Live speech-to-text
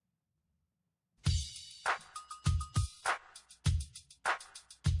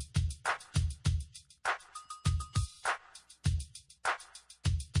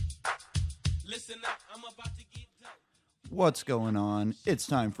What's going on? It's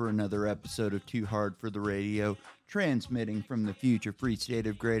time for another episode of Too Hard for the Radio, transmitting from the future free state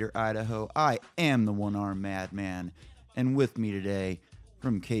of Greater Idaho. I am the one-armed madman, and with me today,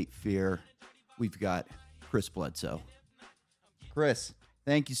 from Cape Fear, we've got Chris Bledsoe. Chris,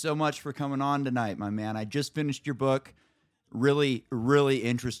 thank you so much for coming on tonight, my man. I just finished your book. Really, really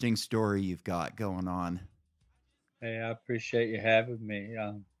interesting story you've got going on. Hey, I appreciate you having me,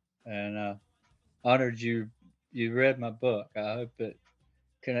 and honored you read my book. I hope it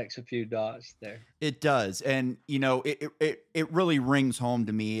connects a few dots there. It does, and you know, it really rings home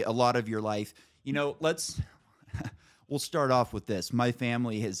to me a lot of your life. You know, we'll start off with this. My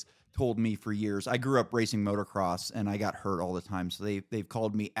family has told me for years. I grew up racing motocross, and I got hurt all the time, so they've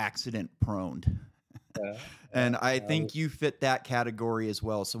called me accident prone. And I think you fit that category as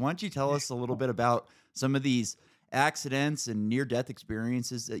well. So why don't you tell us a little bit about some of these accidents and near-death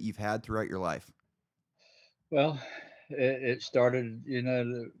experiences that you've had throughout your life? Well, it started.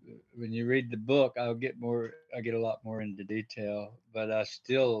 When you read the book, I get a lot more into detail, but I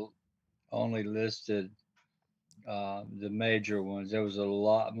still only listed the major ones. There was a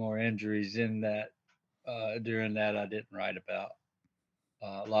lot more injuries in that during that I didn't write about.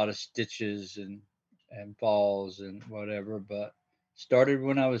 A lot of stitches and falls and whatever. But started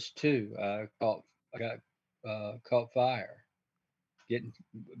when I was two. I got caught fire. Getting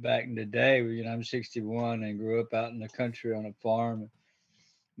back in the day, I'm 61 and grew up out in the country on a farm.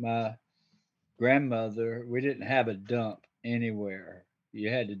 My grandmother, we didn't have a dump anywhere. You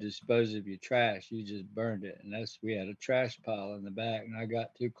had to dispose of your trash. You just burned it, and we had a trash pile in the back. And I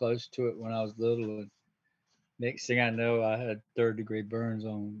got too close to it when I was little, and next thing I know, I had third-degree burns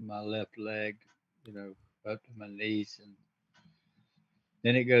on my left leg, up to my knees, and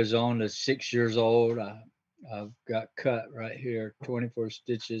then it goes on to 6 years old. I've got cut right here, 24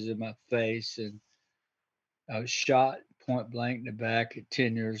 stitches in my face, and I was shot point blank in the back at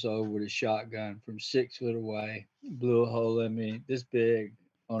 10 years old with a shotgun from 6 foot away. Blew a hole in me this big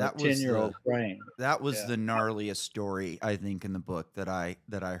on a That was 10-year-old brain. that was Yeah. the gnarliest story I think in the book that I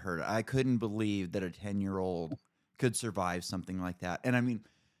heard. I couldn't believe that a 10-year-old could survive something like that. And I mean,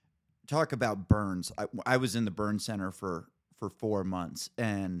 talk about burns. I was in the burn center for 4 months,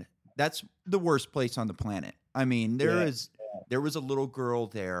 and that's the worst place on the planet. I mean, Yeah. there was a little girl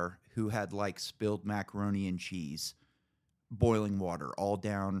there who had like spilled macaroni and cheese, boiling water all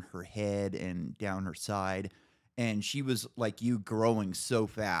down her head and down her side, and she was like you, growing so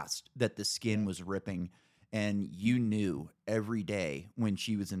fast that the skin was ripping, and you knew every day when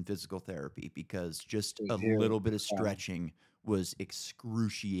she was in physical therapy because just It a was here. little bit of stretching was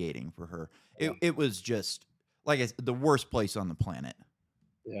excruciating for her. Yeah. It was just like the worst place on the planet.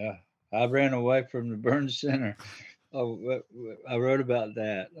 Yeah. I ran away from the burn center. Oh, I wrote about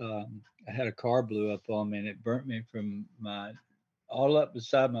that. I had a car blew up on me and it burnt me from my all up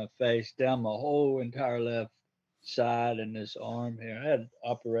beside my face, down my whole entire left side and this arm here. I had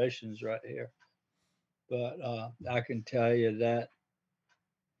operations right here, but I can tell you that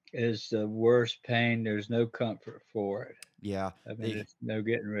is the worst pain. There's no comfort for it. Yeah, I mean, they it's no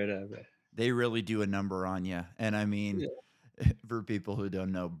getting rid of it. they really do a number on you. And I mean, Yeah. for people who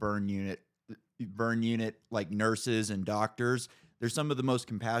don't know, burn unit, like nurses and doctors, they're some of the most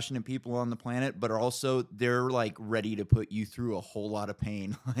compassionate people on the planet, but also they're like ready to put you through a whole lot of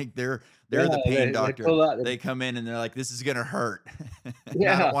pain. Like they're Yeah, the pain they doctor. pull out the They come in and they're like, this is gonna hurt. And I don't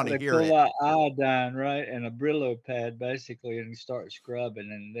Yeah, want to they hear pull it. out iodine, right, and a Brillo pad basically, and start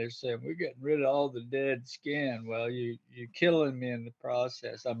scrubbing. And they're saying we're getting rid of all the dead skin. Well, you killing me in the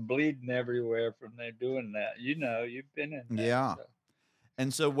process. I'm bleeding everywhere from they doing that. You've been in that. Yeah. So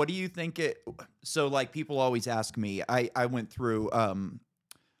And so what do you think so like people always ask me, I went through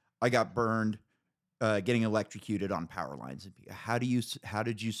I got burned getting electrocuted on power lines. How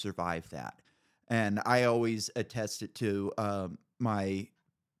did you survive that? And I always attest it to my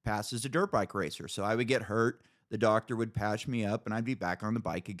past as a dirt bike racer. So I would get hurt, the doctor would patch me up, and I'd be back on the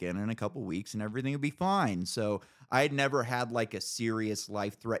bike again in a couple weeks, and everything would be fine. So I had never had like a serious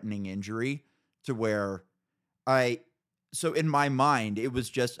life threatening injury to where I. So in my mind, it was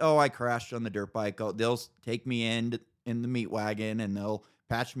just, oh, I crashed on the dirt bike. Oh, they'll take me in the meat wagon and they'll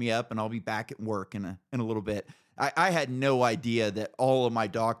patch me up and I'll be back at work in a little bit. I had no idea that all of my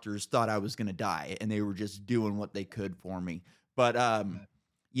doctors thought I was going to die and they were just doing what they could for me. But,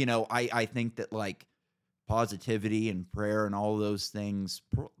 I think that like positivity and prayer and all those things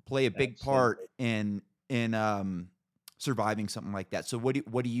play a big absolutely. part in surviving something like that. So what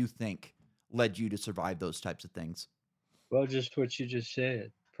do you think led you to survive those types of things? Well, just what you just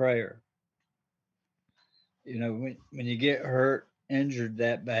said, prayer. When you get hurt, injured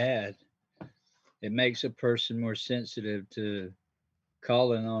that bad, it makes a person more sensitive to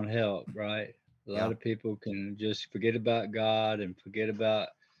calling on help, right? A lot Yeah. of people can just forget about God and forget about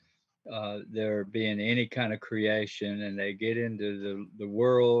there being any kind of creation, and they get into the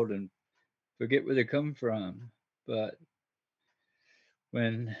world and forget where they come from. But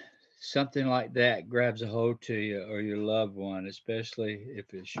when something like that grabs a hold to you or your loved one, especially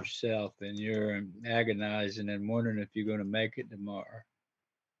if it's yourself and you're agonizing and wondering if you're going to make it tomorrow,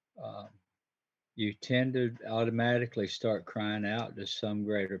 um, you tend to automatically start crying out to some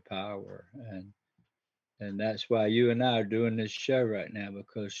greater power. And that's why you and I are doing this show right now,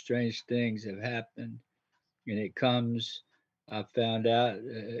 because strange things have happened. And it comes, I found out,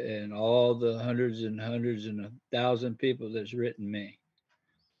 in all the hundreds and a thousand people that's written me,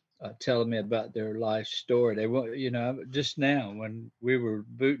 telling me about their life story. They want, just now when we were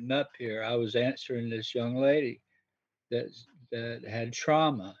booting up here, I was answering this young lady that that had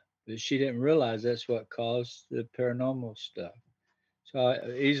trauma, but she didn't realize that's what caused the paranormal stuff. So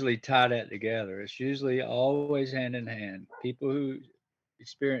I easily tie that together. It's usually always hand in hand. People who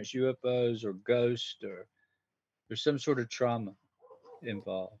experience UFOs or ghosts, or there's some sort of trauma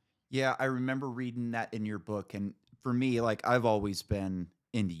involved. Yeah, I remember reading that in your book, and for me, like I've always been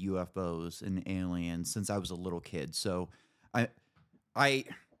into UFOs and aliens since I was a little kid. So I I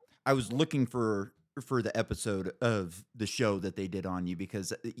I was looking for the episode of the show that they did on you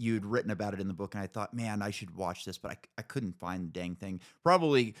because you'd written about it in the book, and I thought, man, I should watch this, but I couldn't find the dang thing.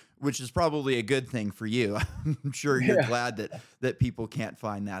 Probably, which is probably a good thing for you. I'm sure you're Yeah, glad that people can't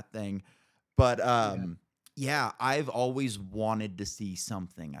find that thing. But yeah, yeah, I've always wanted to see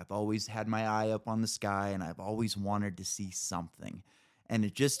something. I've always had my eye up on the sky, and I've always wanted to see something. And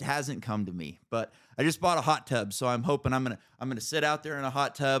it just hasn't come to me. But I just bought a hot tub, so I'm hoping I'm gonna sit out there in a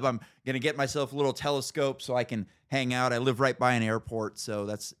hot tub. I'm gonna get myself a little telescope so I can hang out. I live right by an airport, so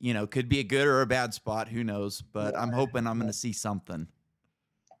that's could be a good or a bad spot. Who knows? But I'm right, hoping I'm gonna right. see something.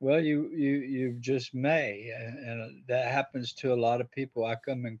 Well, you just may, and that happens to a lot of people I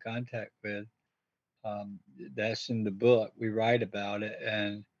come in contact with. That's in the book. We write about it,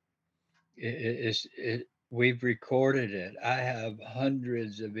 and we've recorded it. I have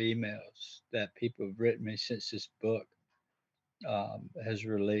hundreds of emails that people have written me since this book has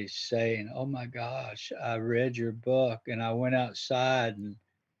released, saying, "Oh my gosh, I read your book, and I went outside and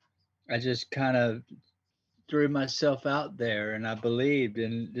I just kind of threw myself out there, and I believed,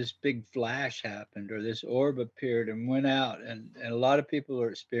 and this big flash happened, or this orb appeared and went out." And a lot of people are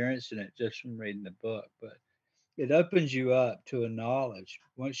experiencing it just from reading the book. But it opens you up to a knowledge.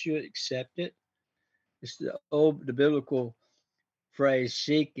 Once you accept it, it's the biblical phrase,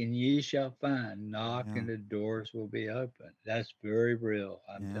 "Seek and ye shall find, knock Yeah, and the doors will be open." That's very real,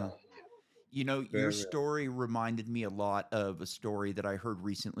 I'm yeah. telling you. Your Very real. story reminded me a lot of a story that I heard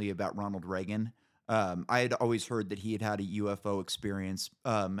recently about Ronald Reagan. I had always heard that he had had a UFO experience.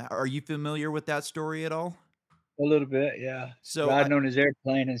 Are you familiar with that story at all? A little bit, yeah. So Riding on his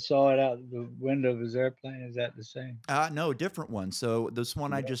airplane and saw it out the window of his airplane. Is that the same? No, different one. So this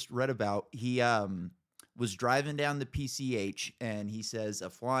one I Yeah. just read about, he was driving down the PCH and he says a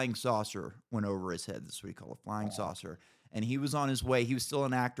flying saucer went over his head. That's what he called a flying Wow. saucer. And he was on his way. He was still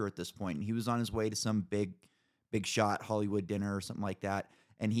an actor at this point, and he was on his way to some big shot Hollywood dinner or something like that.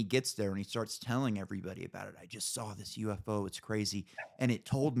 And he gets there and he starts telling everybody about it. I just saw this UFO. It's crazy. And it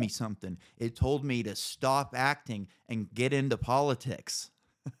told me something. It told me to stop acting and get into politics.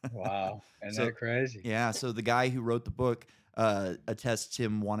 Wow. Isn't So, that crazy? yeah, so the guy who wrote the book attests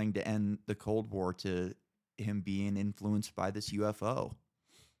him wanting to end the Cold War to him being influenced by this UFO.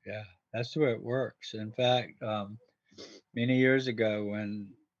 Yeah, that's the way it works. In fact, many years ago, when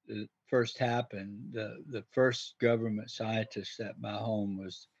it first happened, the first government scientist at my home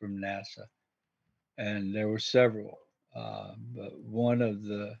was from NASA, and there were several. But one of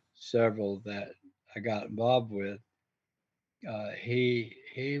the several that I got involved with,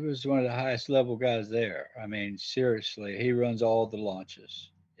 he was one of the highest level guys there. I mean, seriously, he runs all the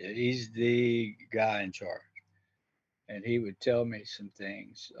launches. He's the guy in charge, and he would tell me some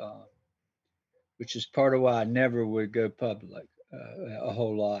things, which is part of why I never would go public a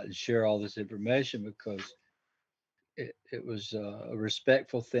whole lot and share all this information, because it was a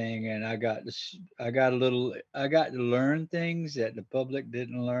respectful thing, and I got to learn things that the public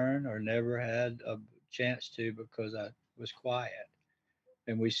didn't learn or never had a chance to, because I was quiet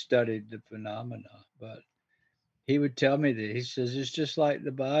and we studied the phenomena. But he would tell me that, he says, it's just like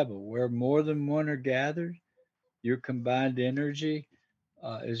the Bible, where more than one are gathered, your combined energy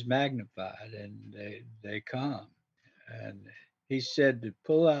is magnified, and they come. And he said to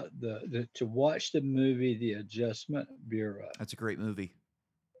pull out to watch the movie The Adjustment Bureau. That's a great movie.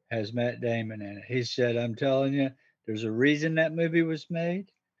 has Matt Damon in it. He said, "I'm telling you, there's a reason that movie was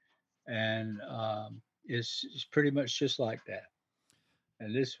made, and it's pretty much just like that."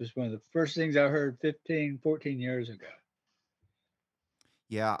 And this was one of the first things I heard 15, 14 years ago.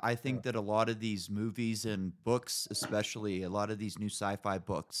 Yeah, I So, think that a lot of these movies and books, especially a lot of these new sci-fi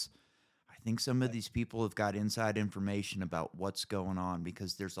books, I think some of these people have got inside information about what's going on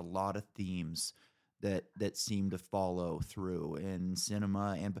because there's a lot of themes that seem to follow through in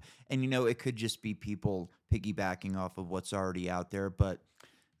cinema and it could just be people piggybacking off of what's already out there, but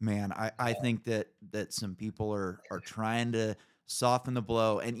man, I think that some people are trying to soften the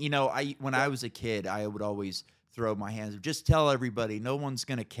blow. And I when I was a kid, I would always throw my hands up. Just tell everybody, no one's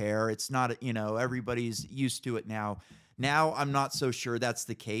gonna care. It's not, everybody's used to it now. Now I'm not so sure that's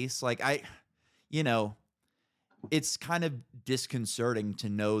the case. Like you know, it's kind of disconcerting to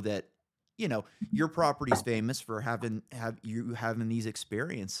know that your property's famous for having these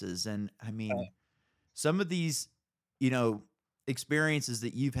experiences. And I uh, mean, some of these, you know, experiences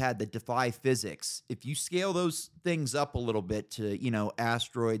that you've had that defy physics, if you scale those things up a little bit to,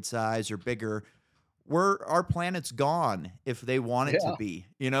 asteroid size or bigger, our planet's gone if they want it to yeah, be.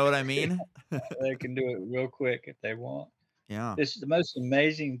 You know what I mean? they can do it real quick if they want. Yeah. This is the most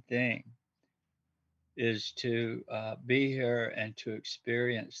amazing thing is to be here and to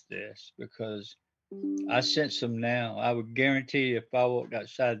experience this because I sense them now. I would guarantee you if I walked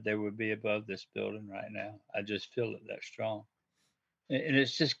outside, they would be above this building right now. I just feel it that strong. And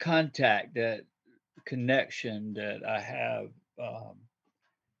it's just contact, that connection that I have, um,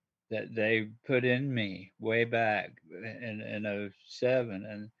 that they put in me way back in '07.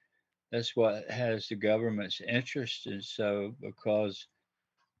 And that's what has the government's interested. So, because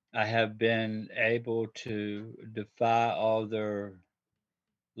I have been able to defy all their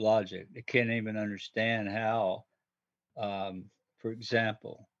logic, they can't even understand how. Um, for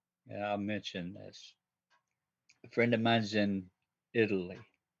example, and I'll mention this. A friend of mine's in Italy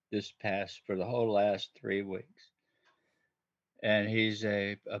this past for the whole last 3 weeks, and he's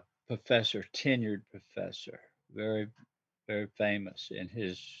a professor, tenured professor, very, very famous in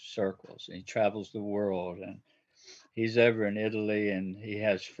his circles. And he travels the world, and he's over in Italy, and he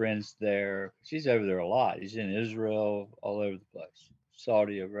has friends there. He's over there a lot. He's in Israel, all over the place,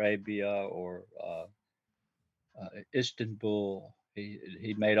 Saudi Arabia, or Istanbul.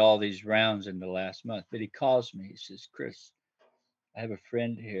 He made all these rounds in the last month, but he calls me. He says, "Chris, I have a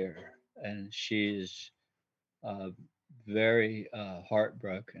friend here, and she is uh, very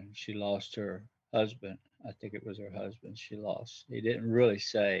heartbroken. She lost her husband. I think it was her husband she lost. He didn't really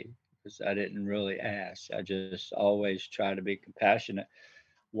say because I didn't really ask. I just always try to be compassionate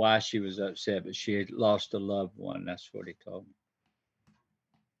why she was upset, but she had lost a loved one. That's what he told me.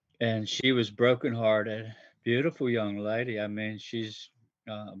 And she was brokenhearted, beautiful young lady. I mean, she's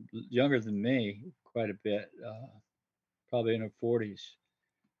younger than me quite a bit, probably in her 40s,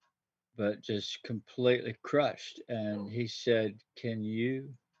 but just completely crushed. And he said, "Can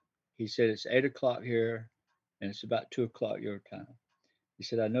you?" He said, "It's 8 o'clock here and it's about 2 o'clock your time." He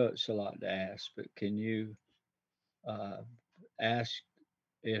said, "I know it's a lot to ask, but can you uh, ask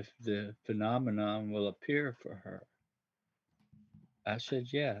if the phenomenon will appear for her?" I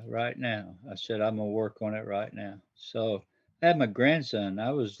said, "Yeah, right now." I said, "I'm going to work on it right now." So I had my grandson.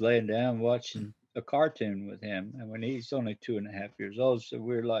 I was laying down watching a cartoon with him. And when he's only 2.5 years old, so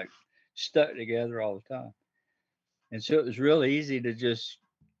we're like stuck together all the time. And so it was really easy to just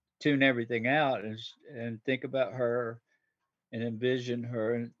tune everything out and think about her and envision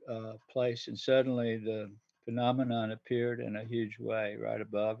her place. And suddenly the phenomenon appeared in a huge way right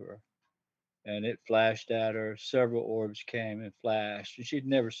above her. And it flashed at her. Several orbs came and flashed. And she'd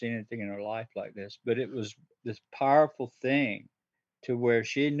never seen anything in her life like this. But it was this powerful thing to where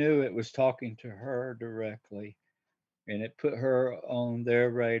she knew it was talking to her directly. And it put her on their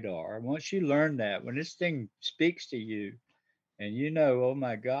radar. Once you learn that, when this thing speaks to you, and oh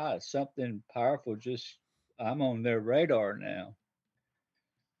my God, something powerful just, I'm on their radar now.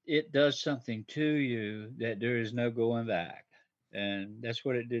 It does something to you that there is no going back. And that's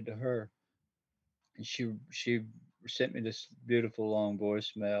what it did to her. And she sent me this beautiful long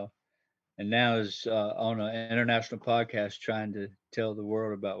voicemail, and now is on an international podcast trying to tell the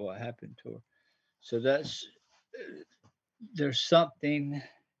world about what happened to her. So there's something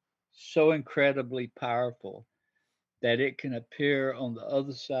so incredibly powerful that it can appear on the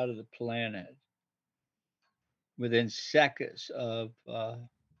other side of the planet within seconds of a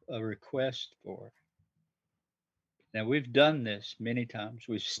request for it. Now, we've done this many times.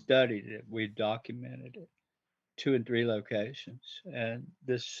 We've studied it, we've documented it, 2 and 3 locations. And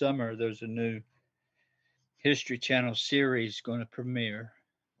this summer, there's a new History Channel series going to premiere.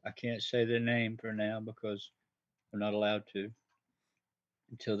 I can't say the name for now because we're not allowed to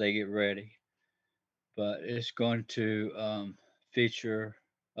until they get ready. But it's going to feature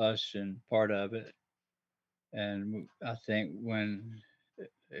us in part of it. And I think when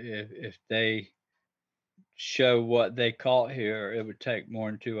if they show what they caught here, it would take more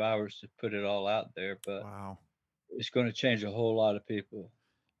than 2 hours to put it all out there. But Wow. it's going to change a whole lot of people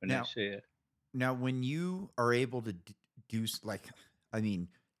when they Now, see it. now, when you are able to do like, I mean,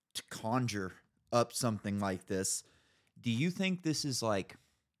 to conjure up something like this, do you think this is like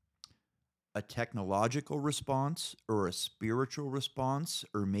a technological response or a spiritual response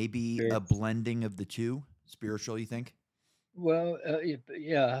or maybe a Spirits. blending of the two? Spiritual, you think? Well,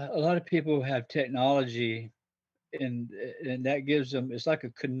 yeah, a lot of people have technology, and that gives them. It's like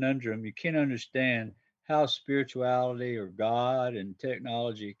a conundrum. You can't understand how spirituality or God and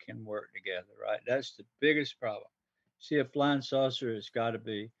technology can work together, right? That's the biggest problem. See, a flying saucer, it's got to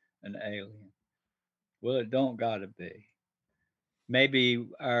be an alien. Well, it don't got to be. Maybe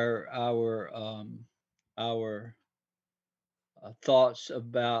our thoughts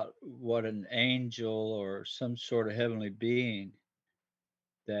about what an angel or some sort of heavenly being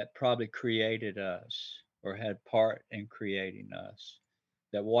that probably created us or had part in creating us,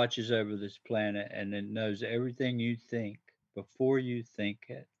 that watches over this planet and then knows everything you think before you think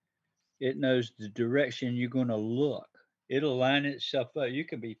it. It knows the direction you're going to look. It'll line itself up. You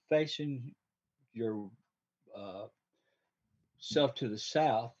can be facing your uh, self to the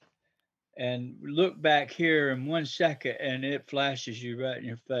south and look back here in 1 second and it flashes you right in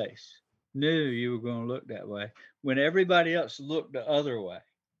your face. Knew you were going to look that way when everybody else looked the other way.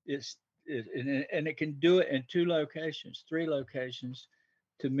 It's and it can do it in two locations, three locations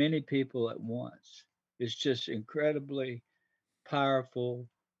to many people at once. It's just incredibly powerful.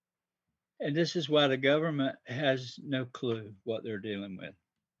 And this is why the government has no clue what they're dealing with.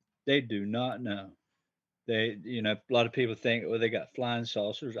 They do not know. A lot of people think, well, they got flying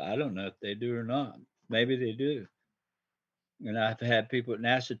saucers. I don't know if they do or not. Maybe they do. And I've had people at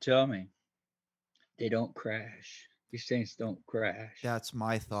NASA tell me they don't crash. These things don't crash. That's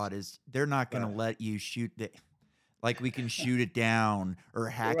my thought is they're not going to Right. let you shoot it. Like we can shoot it down or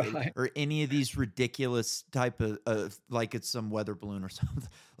hack it Right. or any of these ridiculous type of like it's some weather balloon or something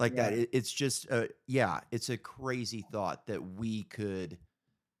like that. Right. It's just, yeah, it's a crazy thought that we could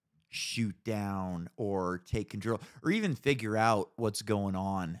shoot down or take control or even figure out what's going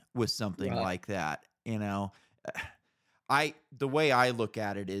on with something Right. like that. You know, the way I look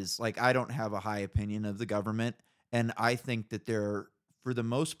at it is like I don't have a high opinion of the government, and I think that they're for the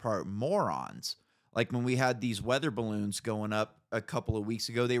most part morons. Like when we had these weather balloons going up a couple of weeks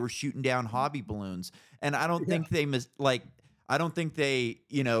ago, they were shooting down hobby balloons, and I don't Yeah. think they I don't think they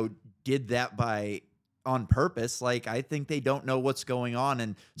did that by on purpose. Like I think they don't know what's going on,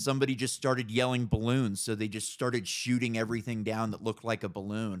 and somebody just started yelling balloons, so they just started shooting everything down that looked like a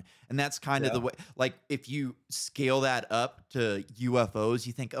balloon. And that's kind of the Yeah. way, like, if you scale that up to UFOs,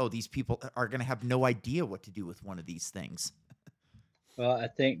 you think, oh, these people are going to have no idea what to do with one of these things. Well, I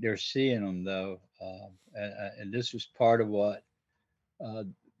think they're seeing them though, and this was part of what uh,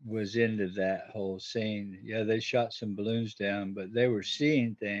 was into that whole scene. Yeah, they shot some balloons down, but they were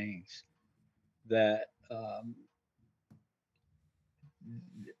seeing things that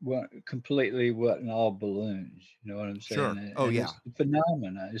wasn't all balloons. You know what I'm saying? Sure. Oh, And yeah. it's the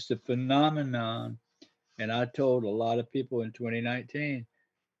phenomenon. It's the phenomenon. And I told a lot of people in 2019,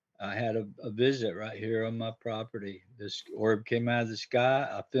 I had a visit right here on my property. This orb came out of the sky.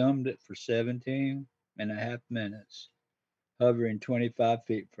 I filmed it for 17 and a half minutes, hovering 25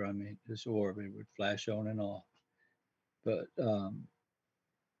 feet from me. This orb, it would flash on and off. But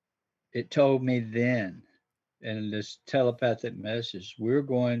it told me then, in this telepathic message, we're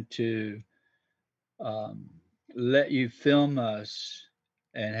going to um, let you film us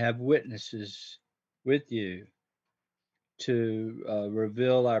and have witnesses with you to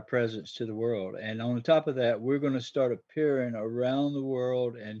reveal our presence to the world. And on top of that, we're going to start appearing around the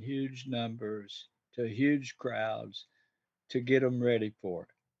world in huge numbers to huge crowds to get them ready for it.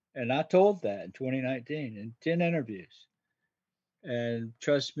 And I told that in 2019 in 10 interviews. And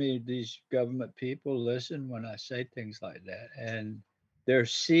trust me, these government people listen when I say things like that. And they're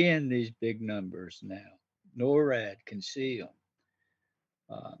seeing these big numbers now. NORAD can see them.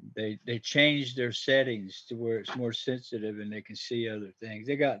 They changed their settings to where it's more sensitive and they can see other things.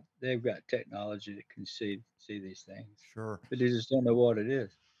 They've got technology that can see these things, Sure. but they just don't know what it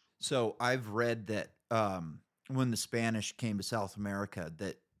is. So I've read that when the Spanish came to South America,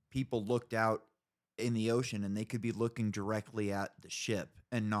 that people looked out in the ocean and they could be looking directly at the ship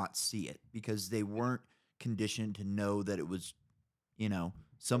and not see it because they weren't conditioned to know that it was, you know,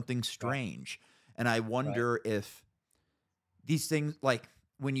 something Right. strange. And I Right. wonder if these things, like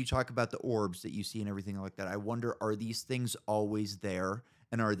when you talk about the orbs that you see and everything like that, I wonder, are these things always there?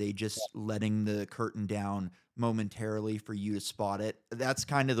 And are they just letting the curtain down momentarily for you to spot it? That's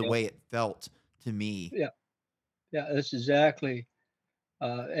kind of the Yeah. way it felt to me. Yeah. Yeah. That's exactly.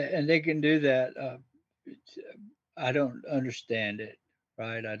 And they can do that. It's, I don't understand it,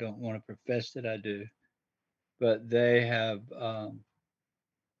 right? I don't want to profess that I do, but they have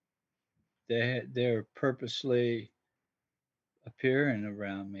they're purposely appearing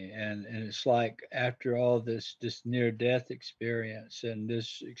around me, and it's like after all this near death experience and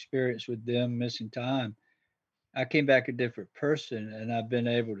this experience with them missing time, I came back a different person, and I've been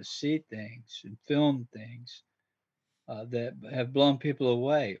able to see things and film things that have blown people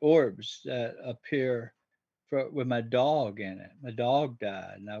away. Orbs that appear with my dog in it. My dog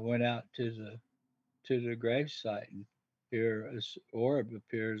died, and I went out to the gravesite, and here this orb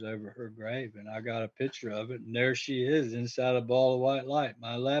appears over her grave, and I got a picture of it, and there she is inside a ball of white light,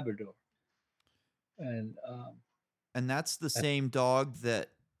 my Labrador. And And that's the I, same dog that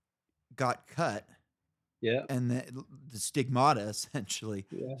got cut yeah, and the stigmata essentially.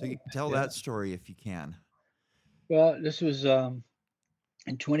 yeah, So tell yeah. that story if you can. Well, this was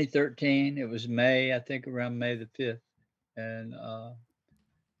in 2013. It was May, I think, around May the 5th, and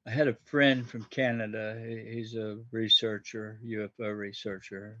I had a friend from Canada. He's a researcher, UFO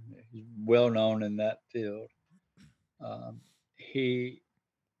researcher. He's well known in that field. He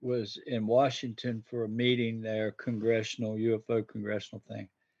was in Washington for a meeting there, congressional UFO congressional thing.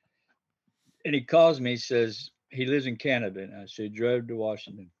 And he calls me, he says he lives in Canada now. So he drove to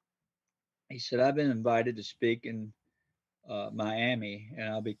Washington. He said, I've been invited to speak in Miami and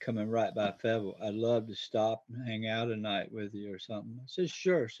I'll be coming right by Fayetteville. I'd love to stop and hang out a night with you or something. I said,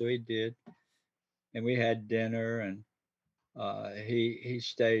 sure. So he did. And we had dinner and he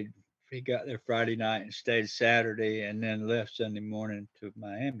stayed, he got there Friday night and stayed Saturday and then left Sunday morning to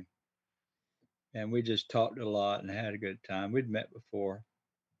Miami. And we just talked a lot and had a good time. We'd met before,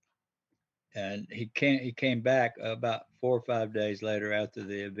 and he came back about 4 or 5 days later after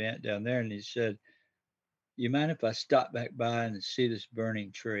the event down there, and he said, "You mind if I stop back by and see this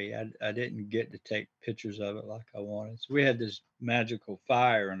burning tree? I didn't get to take pictures of it like I wanted." So we had this magical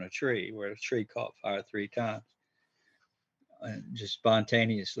fire in a tree where a tree caught fire 3 times and just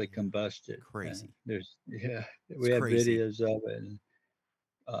spontaneously combusted. And Crazy. there's yeah, It's we have crazy. videos of it,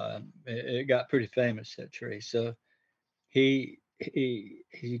 and it got pretty famous, that tree. So he he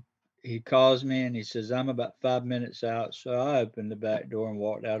he he calls me and he says, I'm about 5 minutes out. So I opened the back door and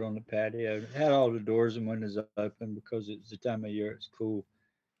walked out on the patio. It had all the doors and windows open because it's the time of year it's cool.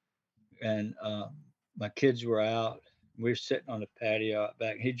 And my kids were out. We were sitting on the patio out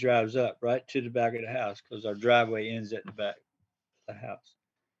back. He drives up right to the back of the house because our driveway ends at the back of the house.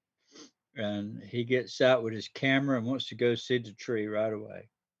 And he gets out with his camera and wants to go see the tree right away.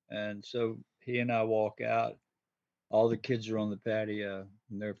 And so he and I walk out. All the kids are on the patio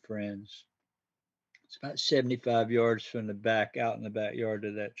and they're friends. It's about 75 yards from the back, out in the backyard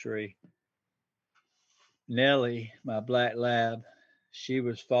of that tree. Nellie, my black lab, she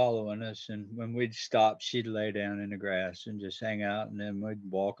was following us. And when we'd stop, she'd lay down in the grass and just hang out. And then we'd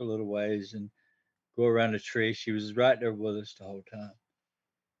walk a little ways and go around the tree. She was right there with us the whole time.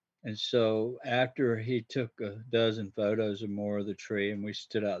 And so after he took a dozen photos or more of the tree and we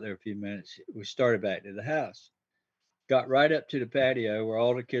stood out there a few minutes, we started back to the house. Got right up to the patio where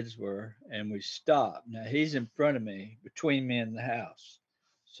all the kids were, and we stopped. Now he's in front of me, between me and the house.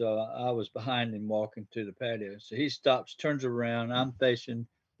 So I was behind him walking to the patio. So he stops, turns around. I'm facing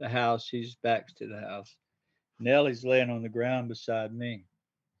the house. He's back to the house. Nellie's laying on the ground beside me.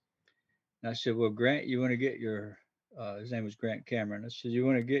 And I said, well, Grant, you want to get your, his name was Grant Cameron. I said, you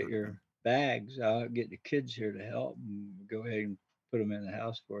want to get your bags? I'll get the kids here to help and go ahead and put them in the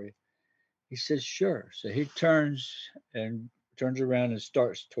house for you. He says, sure. So he turns around and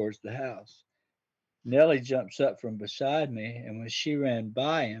starts towards the house. Nellie jumps up from beside me, and when she ran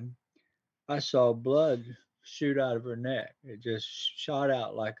by him, I saw blood shoot out of her neck. It just shot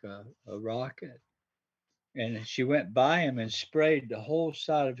out like a rocket. And she went by him and sprayed the whole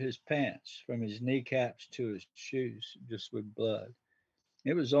side of his pants from his kneecaps to his shoes just with blood.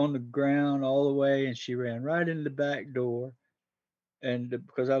 It was on the ground all the way, and she ran right in the back door. And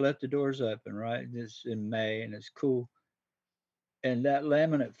because I left the doors open, right? It's in May and it's cool. And that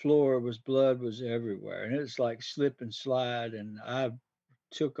laminate floor was blood was everywhere. And it's like slip and slide. And I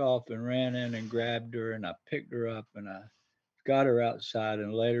took off and ran in and grabbed her and I picked her up and I got her outside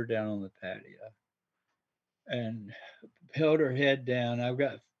and laid her down on the patio and held her head down. I've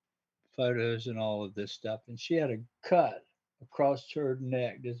got photos and all of this stuff. And she had a cut across her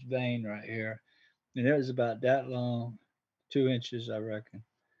neck, this vein right here, and it was about that long, 2 inches, I reckon.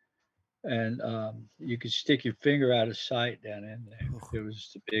 And you could stick your finger out of sight down in there. It was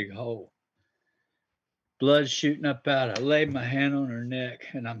just a big hole. Blood shooting up out. I laid my hand on her neck,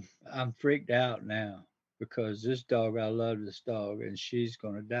 and I'm freaked out now because this dog, I love this dog, and she's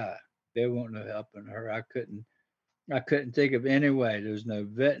gonna die. There won't no helping her. I couldn't think of any way. There's no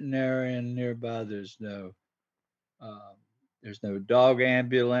veterinarian nearby. Um, there's no dog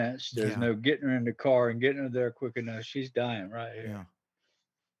ambulance. There's Yeah. no getting her in the car and getting her there quick enough. She's dying right here. Yeah.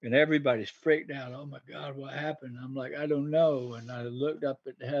 And everybody's freaked out. Oh my God, what happened? I'm like, I don't know. And I looked up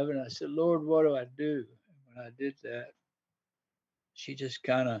at heaven. I said, Lord, what do I do? And when I did that, she just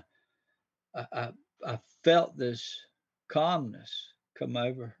kind of, I, I, I felt this calmness come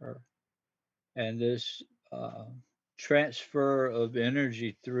over her, and this uh, transfer of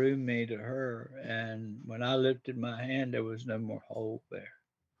energy through me to her. And when I lifted my hand, there was no more hole there,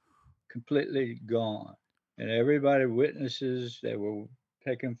 completely gone. And everybody witnesses, they were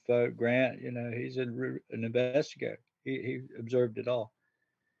taking photo. Grant, he's an investigator. He observed it all.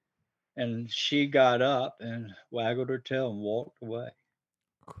 And she got up and waggled her tail and walked away.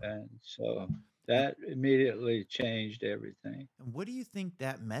 And so And, that immediately changed everything. and what do you think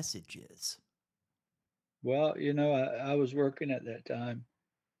that message is? Well, I was working at that time,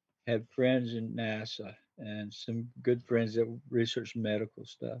 had friends in NASA and some good friends that research medical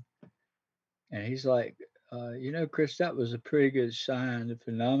stuff. And he's like, Chris, that was a pretty good sign. The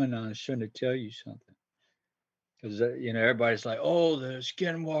phenomenon is trying to tell you something. Because, everybody's like, oh, the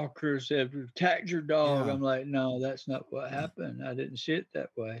skinwalkers have attacked your dog. Yeah. I'm like, no, that's not what happened. I didn't see it that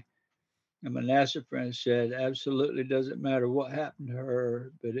way. And my NASA friend said, absolutely doesn't matter what happened to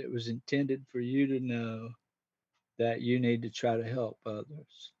her, but it was intended for you to know that you need to try to help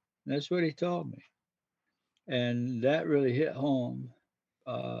others. And that's what he told me. And that really hit home.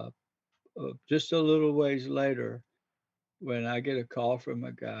 Uh, just a little ways later, when I get a call from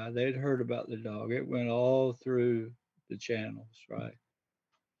a guy, they'd heard about the dog. It went all through the channels, right?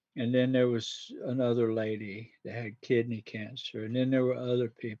 And then there was another lady that had kidney cancer. And then there were other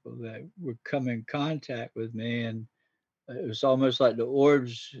people that would come in contact with me. And it was almost like the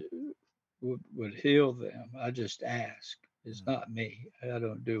orbs would heal them. I just ask. It's Mm. not me. I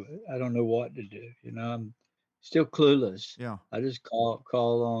don't do it. I don't know what to do. I'm still clueless. Yeah. I just call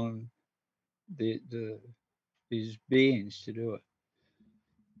on the these beings to do it.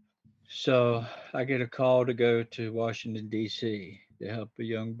 So I get a call to go to Washington D.C. to help a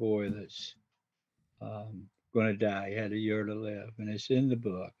young boy that's going to die. He had a year to live, and it's in the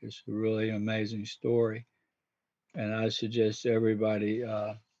book. It's a really amazing story, and I suggest everybody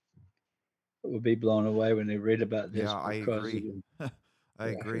will be blown away when they read about this Yeah, I because of agree. I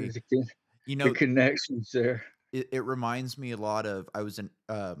agree. the, You the know, connections there. it reminds me a lot of I was in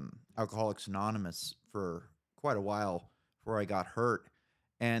Alcoholics Anonymous for quite a while before I got hurt,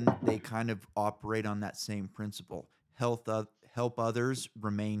 and they kind of operate on that same principle. Help others,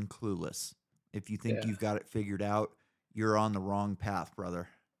 remain clueless. If you think Yeah, you've got it figured out, you're on the wrong path, brother.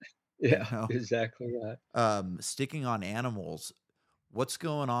 You yeah, know. exactly right. Sticking on animals, what's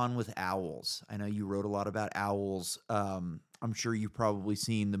going on with owls? I know you wrote a lot about owls. I'm sure you've probably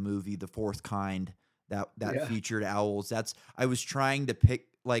seen the movie The Fourth Kind that Yeah. featured owls. That's I was trying to pick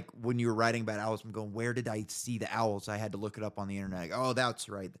like when you were writing about owls. I'm going, where did I see the owls? I had to look it up on the internet. Like, oh, that's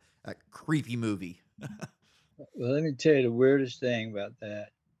right, that creepy movie. Well, let me tell you the weirdest thing about that.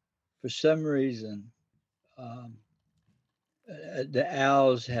 For some reason, um, the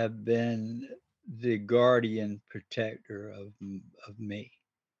owls have been the guardian protector of me.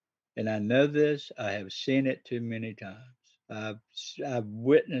 And I know this. I have seen it too many times. I've I've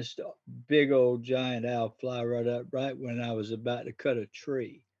witnessed a big old giant owl fly right up right when I was about to cut a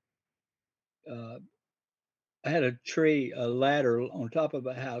tree. Uh, I had a ladder on top of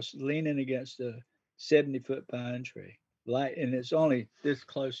a house, leaning against a 70-foot pine tree. Light, and it's only this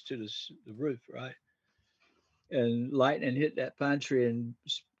close to the roof, right? And lightning hit that pine tree and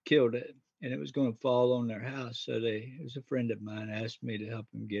killed it, and it was going to fall on their house. So it was a friend of mine asked me to help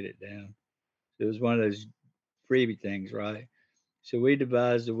him get it down. It was one of those freebie things, right? So we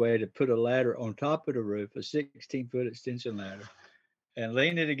devised a way to put a ladder on top of the roof, a 16-foot extension ladder, and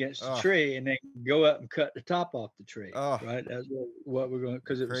lean it against the Oh, tree, and then go up and cut the top off the tree. oh, Right? That's what we're going,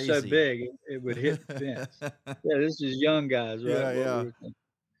 because it was so crazy. big, it would hit the fence. Yeah, this is young guys, right? Yeah, What we yeah. were thinking.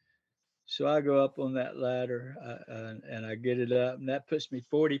 So I go up on that ladder and I get it up, and that puts me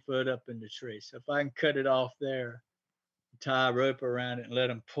 40 foot up in the tree. So if I can cut it off there, tie a rope around it and let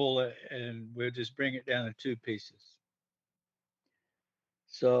them pull it, and we'll just bring it down in two pieces.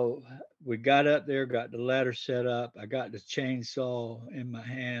 So we got up there, got the ladder set up. I got the chainsaw in my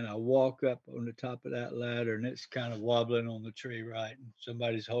hand. I walk up on the top of that ladder, and it's kind of wobbling on the tree, right? And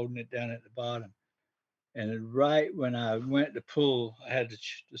somebody's holding it down at the bottom. And then right when I went to pull, I had the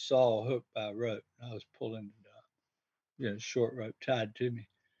saw hooked by a rope. I was pulling short rope tied to me.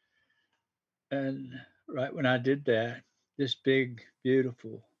 And right when I did that, this big,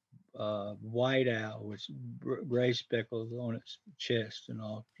 beautiful white owl with gray speckles on its chest and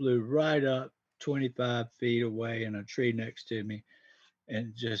all flew right up 25 feet away in a tree next to me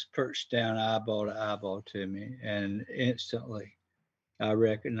and just perched down eyeball to eyeball to me. And instantly I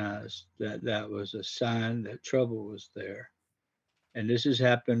recognized that that was a sign that trouble was there. And this has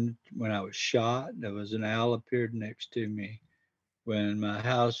happened when I was shot. There was an owl appeared next to me when my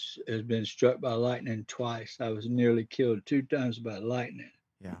house has been struck by lightning twice. I was nearly killed 2 times by lightning.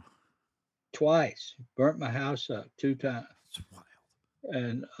 Yeah. Twice. Burnt my house up 2 times. It's wild.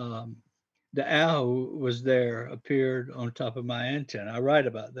 And the owl was there, appeared on top of my antenna. I write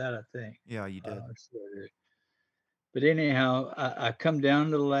about that, I think. Yeah, you did. So, but anyhow, I come down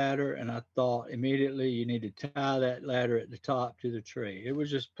the ladder and I thought immediately you need to tie that ladder at the top to the tree. It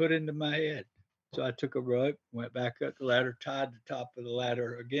was just put into my head. So I took a rope, went back up the ladder, tied the top of the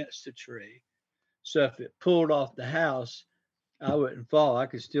ladder against the tree. So if it pulled off the house, I wouldn't fall. I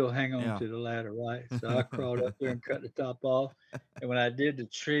could still hang on Yeah. to the ladder, right? So I crawled up there and cut the top off. And when I did, the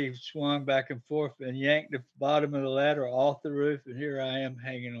tree swung back and forth and yanked the bottom of the ladder off the roof. And here I am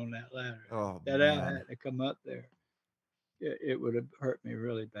hanging on that ladder. Oh That owl man. had to come up there. It would have hurt me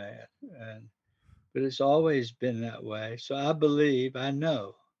really bad. And but it's always been that way. So I believe, I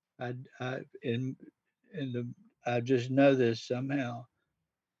know, I in the I just know this somehow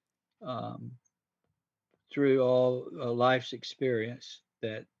um, through all life's experience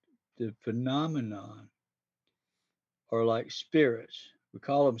that the phenomenon are like spirits. We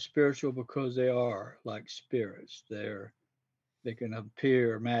call them spiritual because they are like spirits. They can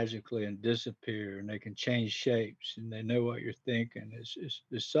appear magically and disappear, and they can change shapes, and they know what you're thinking. It's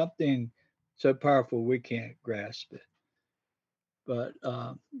something so powerful we can't grasp it, but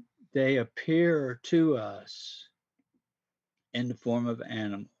they appear to us in the form of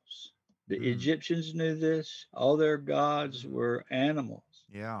animals. The Mm. Egyptians knew this. All their gods were animals.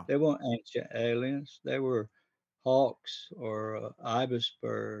 Yeah. They weren't ancient aliens. They were hawks or an ibis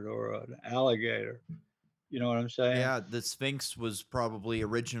bird or an alligator. You know what I'm saying? Yeah, the Sphinx was probably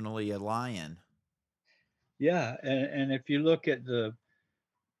originally a lion. Yeah. And if you look at the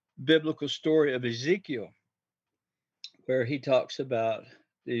biblical story of Ezekiel, where he talks about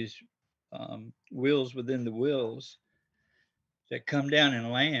these wheels within the wheels that come down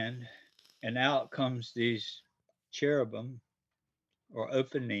and land, and out comes these cherubim or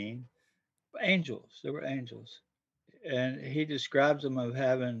opening angels. They were angels, and he describes them of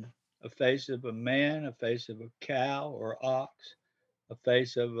having a face of a man, a face of a cow or ox, a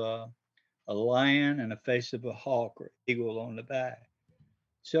face of a lion, and a face of a hawk or eagle on the back.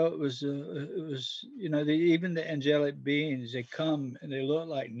 So even the angelic beings, they come and they look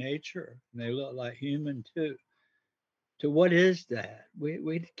like nature and they look like human too. So what is that?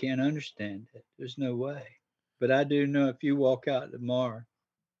 We can't understand it. There's no way. But I do know if you walk out tomorrow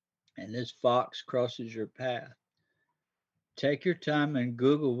and this fox crosses your path, take your time and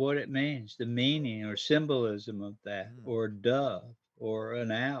Google what it means, the meaning or symbolism of that, Mm. or a dove, or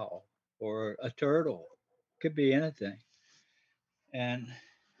an owl, or a turtle. Could be anything. And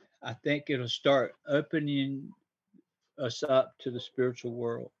I think it'll start opening us up to the spiritual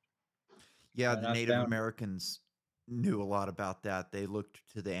world. Yeah, And the I Native found, Americans knew a lot about that. They looked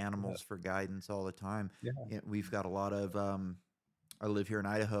to the yeah, animals for guidance all the time. yeah, We've got a lot of I live here in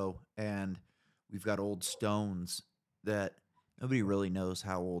Idaho, and we've got old stones that nobody really knows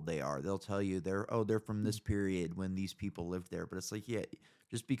how old they are. They'll tell you they're from this period when these people lived there, but it's like, yeah,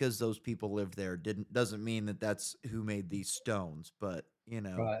 just because those people lived there didn't doesn't mean that that's who made these stones. But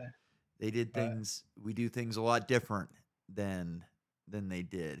right, they did right, things. We do things a lot different than they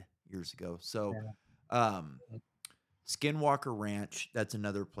did years ago. So, yeah. um, Skinwalker Ranch, that's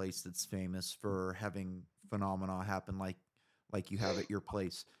another place that's famous for having phenomena happen like you have at your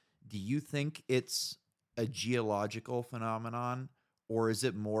place. Do you think it's a geological phenomenon, or is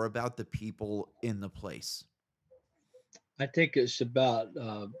it more about the people in the place? I think it's about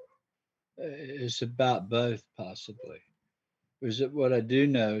both possibly. Is it what I do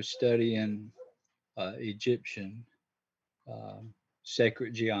know studying Egyptian um,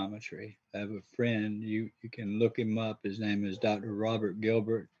 sacred geometry? I have a friend, you can look him up. His name is Dr. Robert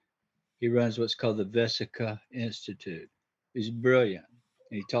Gilbert. He runs what's called the Vesica Institute. He's brilliant.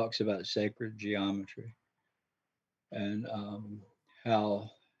 He talks about sacred geometry. And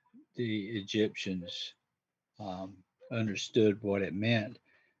how the Egyptians um, understood what it meant.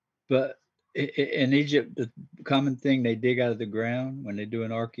 But in Egypt, the common thing they dig out of the ground when they're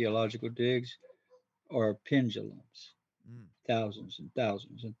doing archaeological digs are pendulums, Mm, thousands and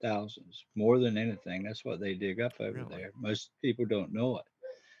thousands and thousands, more than anything. That's what they dig up over really? there. Most people don't know it,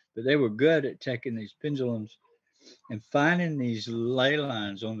 but they were good at taking these pendulums and finding these ley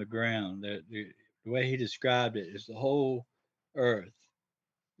lines on the ground. The way he described it is the whole Earth.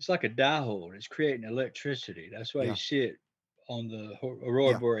 It's like a diode. It's creating electricity. That's why you Yeah. see it on the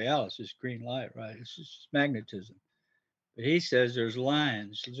aurora Yeah. borealis. It's green light, right? It's just magnetism. But he says there's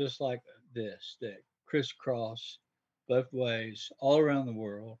lines just like this that crisscross both ways all around the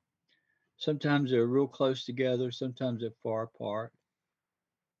world. Sometimes they're real close together, sometimes they're far apart,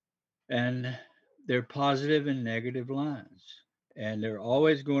 and they're positive and negative lines. And they're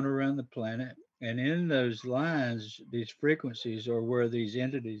always going around the planet. And in those lines, these frequencies are where these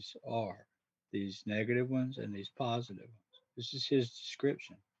entities are, these negative ones and these positive ones. This is his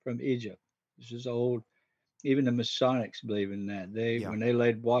description from Egypt. This is old. Even the Masonics believe in that. Yeah. When they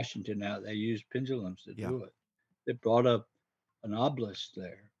laid Washington out, they used pendulums to Yeah. do it. They brought up an obelisk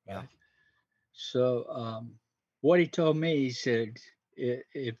there, Yeah. right? So, what he told me, he said,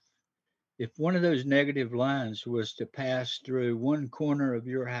 if one of those negative lines was to pass through one corner of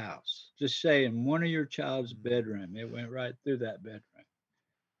your house, just say in one of your child's Mm, bedroom, it went right through that bedroom.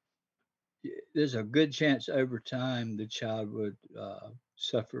 There's a good chance over time the child would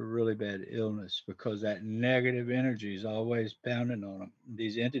suffer really bad illness because that negative energy is always pounding on them.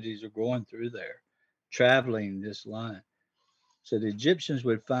 These entities are going through there, traveling this line. So the Egyptians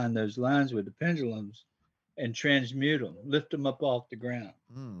would find those lines with the pendulums and transmute them, lift them up off the ground.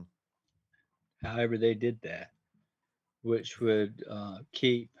 mm, However, they did that, which yeah. would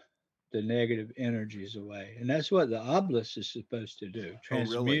keep the negative energies away. And that's what the obelisk is supposed to do, Oh,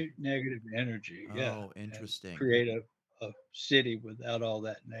 really? transmute negative energy. Yeah. Oh, And interesting. create a city without all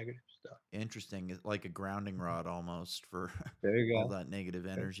that negative stuff. Interesting. It's like a grounding rod almost for There you all go. that negative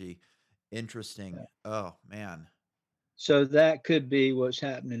Yeah. energy. Interesting. Yeah. Oh, man. So that could be what's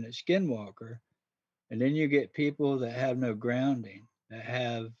happening at Skinwalker. And then you get people that have no grounding,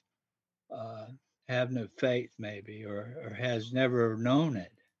 that uh, have no faith, maybe, or has never known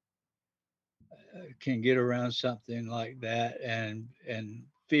it, can get around something like that, and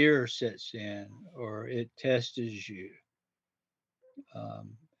fear sets in, or it tests you.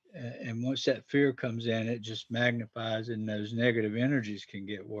 And once that fear comes in, it just magnifies, and those negative energies can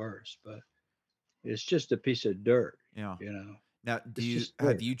get worse. But it's just a piece of dirt, Yeah. you know. Now, do It's you just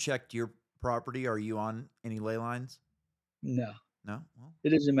have dirt. you checked your property? Are you on any ley lines? No, No? Well, it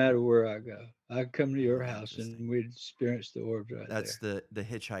doesn't matter where I go. I come to your oh, house interesting. and we'd experience the orbs right That's there. the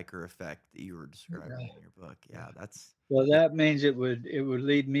hitchhiker effect that you were Yeah, describing in your book. yeah. Yeah, that's Well, that means it would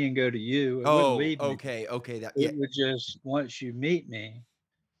lead me and go to you. It wouldn't Oh, leave me. okay, okay, that yeah, It would just once you meet me,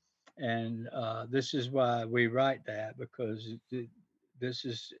 and this is why we write that, because this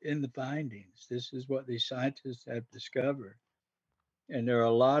is in the findings. This is what these scientists have discovered, and there are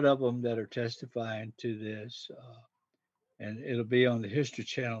a lot of them that are testifying to this. And it'll be on the History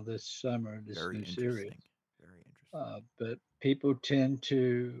Channel this summer, this very new series. interesting. Very interesting. But people tend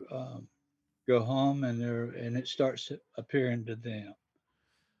to go home, and it starts appearing to them.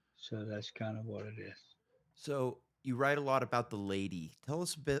 So that's kind of what it is. So, you write a lot about the lady. Tell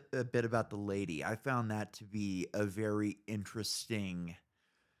us a bit about the lady. I found that to be a very interesting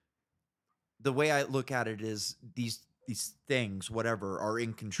the way I look at it is these things, whatever, are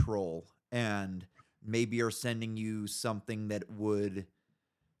in control and maybe are sending you something that would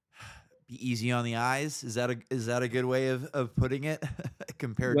be easy on the eyes. Is that a good way of putting it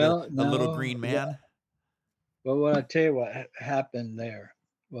compared to Well, a little no. green man? Well, what I tell you, what happened there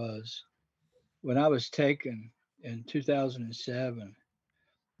was when I was taken in 2007,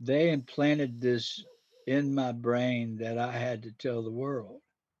 they implanted this in my brain that I had to tell the world.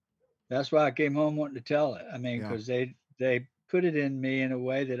 That's why I came home wanting to tell it. I mean, Yeah. because they put it in me in a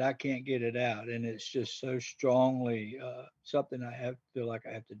way that I can't get it out, and it's just so strongly something I have feel like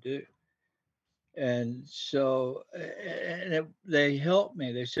I have to do. And so, they helped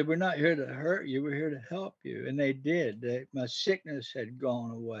me. They said, "We're not here to hurt you. We're here to help you," and they did. My sickness had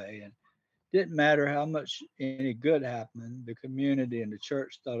gone away, and didn't matter how much any good happened. The community and the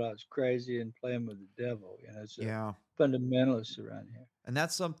church thought I was crazy and playing with the devil. It's a Yeah. fundamentalist around here. And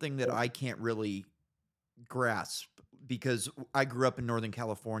that's something that So, I can't really grasp because I grew up in Northern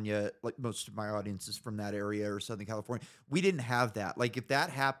California, like most of my audience is from that area or Southern California. We didn't have that. Like if that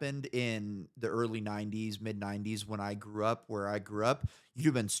happened in the early 90s, mid 90s when I grew up where I grew up, you'd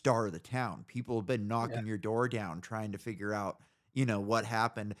have been star of the town. People have been yeah. knocking your door down trying to figure out what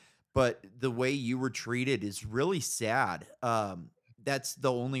happened, but the way you were treated is really sad. That's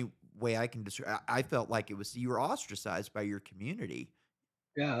the only way I can describe. I felt like it was you were ostracized by your community.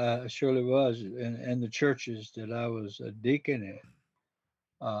 Yeah, I surely was, and the churches that I was a deacon in,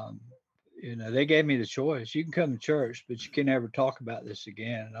 um, they gave me the choice. You can come to church, but you can never talk about this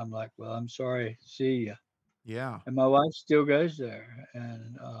again. And I'm like, well, I'm sorry. See ya. Yeah, And my wife still goes there,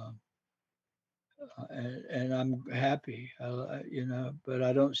 and I'm happy. But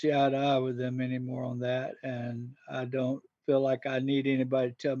I don't see eye to eye with them anymore on that, and I don't feel like I need anybody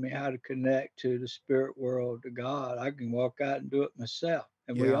to tell me how to connect to the spirit world, to God. I can walk out and do it myself,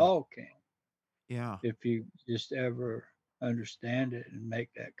 and we yeah, all can yeah, if you just ever understand it and make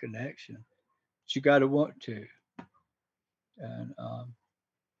that connection. But you got to want to. And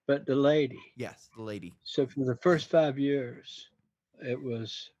but the lady. yes, the lady. So for the first 5 years, it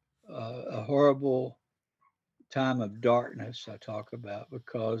was a horrible time of darkness I talk about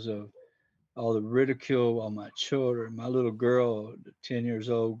because of all the ridicule on my children. My little girl, 10 years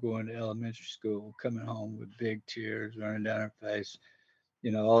old, going to elementary school, coming home with big tears running down her face.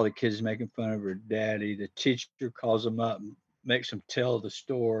 All the kids making fun of her daddy. The teacher calls them up and makes them tell the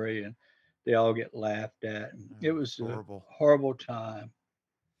story, and they all get laughed at. And it Oh, it's was a horrible. horrible time.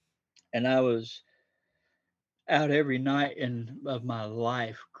 And I was out every night of my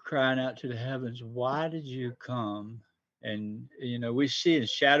life crying out to the heavens, why did you come? And we see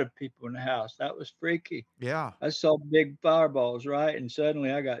shadow people in the house. That was freaky. Yeah, I saw big fireballs, right? And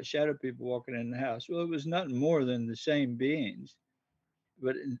suddenly I got shadow people walking in the house. Well, it was nothing more than the same beings,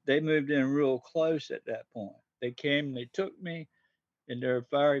 but they moved in real close at that point. They came, they took me in their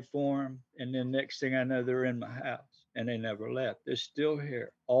fiery form, and then next thing I know, they're in my house, and they never left. They're still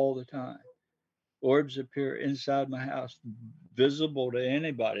here all the time. Orbs appear inside my house, visible to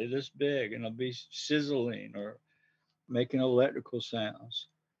anybody this big, and they'll be sizzling or making electrical sounds.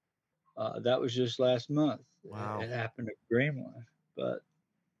 That was just last month. wow. It happened at Greenwood. But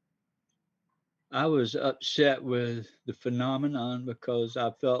I was upset with the phenomenon because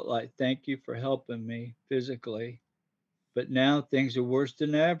I felt like, thank you for helping me physically. But now things are worse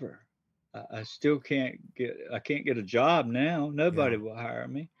than ever. I still can't get a job now. Nobody Yeah, will hire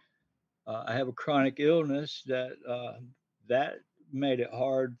me. I have a chronic illness that made it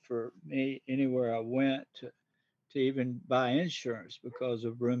hard for me anywhere I went to even buy insurance because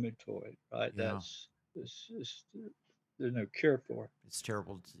of rheumatoid. Right, yeah. it's there's no cure for it. It's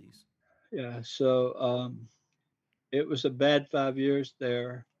terrible disease. Yeah, so it was a bad 5 years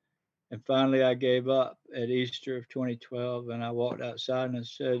there, and finally I gave up at Easter of 2012, and I walked outside and I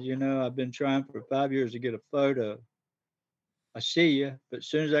said, I've been trying for 5 years to get a photo. I see you, but as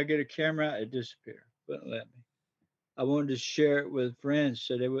soon as I get a camera out, it disappeared. Wouldn't let me. I wanted to share it with friends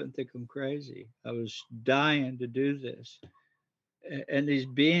so they wouldn't think I'm crazy. I was dying to do this. And these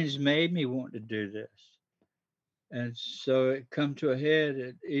beings made me want to do this. And so it come to a head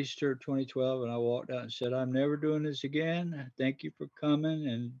at Easter 2012, and I walked out and said, I'm never doing this again. Thank you for coming,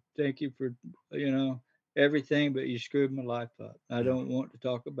 and thank you for, you know, everything, but you screwed my life up. I Yeah. don't want to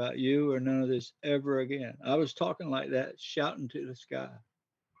talk about you or none of this ever again. I was talking like that, shouting to the sky.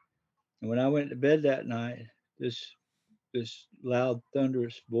 And when I went to bed that night, this this loud,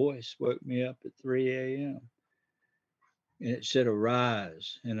 thunderous voice woke me up at 3 a.m. And it said,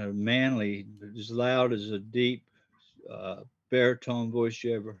 arise, in a manly, as loud as a deep baritone voice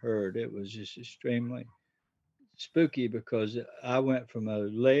you ever heard. It was just extremely spooky because I went from a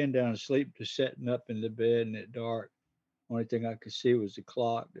laying down asleep to sitting up in the bed and it dark. Only thing I could see was the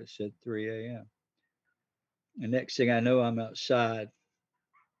clock that said 3 a.m. And next thing I know, I'm outside,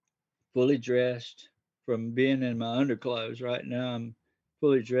 fully dressed from being in my underclothes. Right now, I'm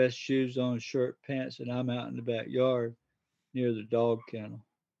fully dressed, shoes on, shirt, pants, and I'm out in the backyard near the dog kennel.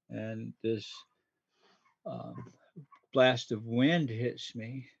 And this um, blast of wind hits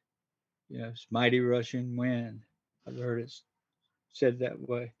me. It's mighty rushing wind. I've heard it said that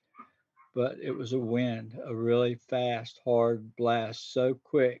way, but it was a wind, a really fast, hard blast, so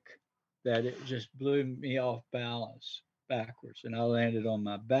quick that it just blew me off balance backwards, and I landed on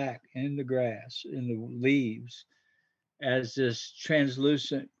my back in the grass, in the leaves, as this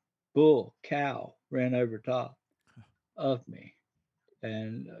translucent cow ran over top of me.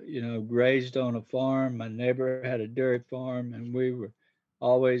 And grazed on a farm. My neighbor had a dairy farm, and we were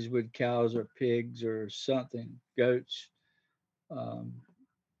always with cows or pigs or something, goats. um,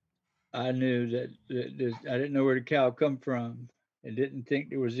 I knew that I didn't know where the cow come from, and didn't think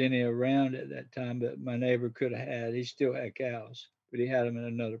there was any around at that time, but my neighbor could have had. He still had cows, but he had them in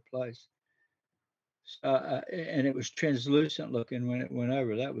another place. And it was translucent looking when it went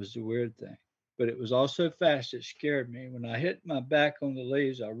over. That was the weird thing. but it was all so fast it scared me. When I hit my back on the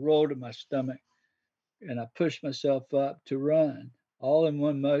leaves, I rolled to my stomach and I pushed myself up to run, all in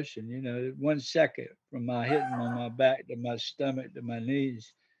one motion, 1 second from my hitting on my back to my stomach to my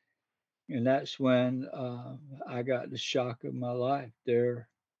knees. And that's when I got the shock of my life. There,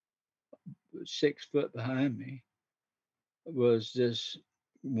 6 foot behind me, was this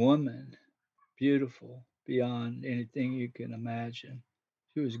woman, beautiful beyond anything you can imagine.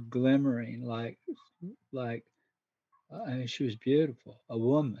 She was glimmering like I mean, she was beautiful. A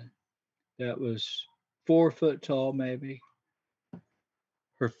woman that was 4 foot tall, maybe.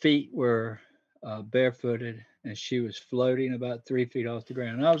 Her feet were barefooted, and she was floating about 3 feet off the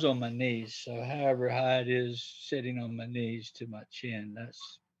ground. I was on my knees, so however high it is, sitting on my knees to my chin,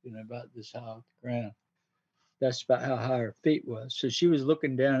 that's about this high off the ground. That's about how high her feet was. So she was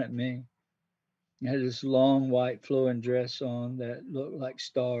looking down at me. I had this long white flowing dress on that looked like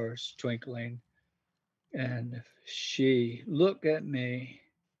stars twinkling, and she looked at me,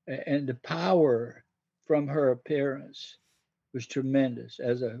 and the power from her appearance was tremendous.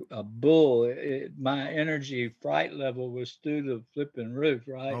 As a bull, my energy fright level was through the flipping roof,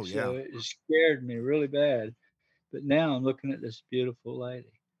 right? Oh yeah. So it scared me really bad. But now I'm looking at this beautiful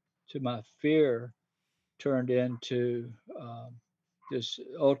lady. To my fear turned into this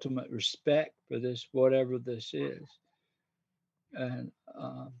ultimate respect for this, whatever this is. And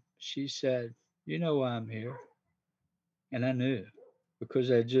she said, "You know why I'm here?" And I knew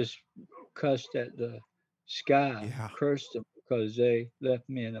because I just cussed at the sky, Yeah. cursed them because they left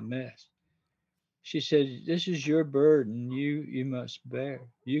me in a mess. She said, "This is your burden. You must bear.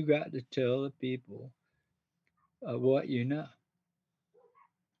 You got to tell the people what you know.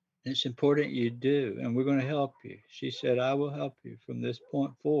 It's important you do, and we're going to help you." She said, "I will help you from this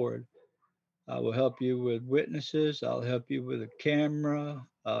point forward. I will help you with witnesses. I'll help you with a camera.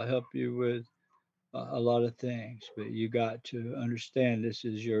 I'll help you with a lot of things, but you got to understand this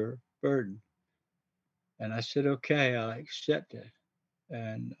is your burden." And I said, "Okay, I accept it."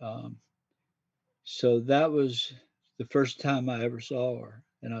 And so that was the first time I ever saw her.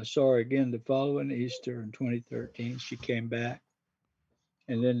 And I saw her again the following Easter in 2013. She came back.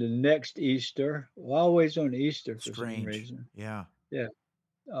 And then the next Easter, well, always on Easter for some Strange. reason. Yeah. Yeah.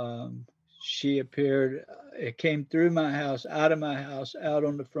 Um, she appeared, it came through my house, out of my house, out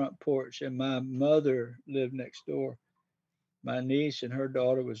on the front porch. And my mother lived next door. My niece and her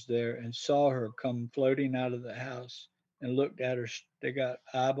daughter was there and saw her come floating out of the house and looked at her. They got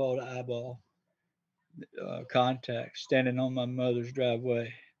eyeball to eyeball contact standing on my mother's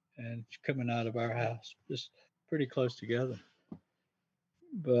driveway and coming out of our house, just pretty close together.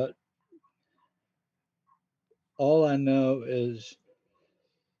 But all I know is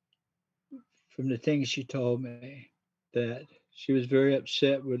from the things she told me that she was very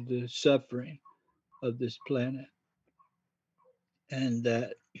upset with the suffering of this planet and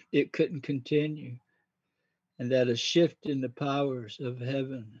that it couldn't continue and that a shift in the powers of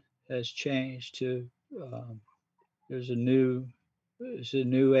heaven has changed to um, there's a new there's a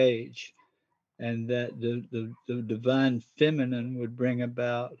new age and that the divine feminine would bring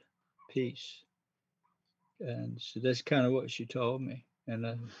about peace. And so that's kind of what she told me, and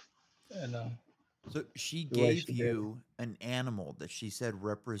So she the way gave she did it. you an animal that she said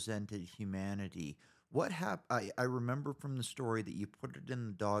represented humanity. What happened? I remember from the story that you put it in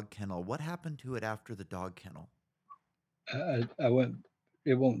the dog kennel. What happened to it after the dog kennel? I went.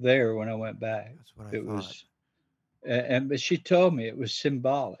 It wasn't there when I went back. That's what I It thought. was, and but she told me it was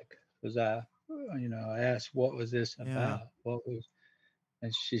symbolic because I asked what was this Yeah. about? What was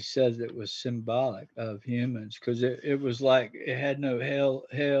and she says it was symbolic of humans because it was like it had no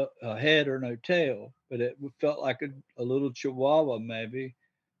head or no tail, but it felt like a little chihuahua maybe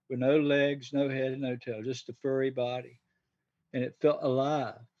with no legs, no head, no tail, just a furry body, and it felt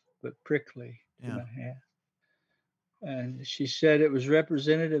alive but prickly to Yeah. my hand. And she said it was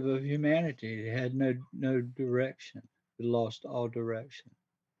representative of humanity. It had no direction. It lost all direction,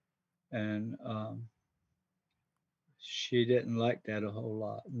 and she didn't like that a whole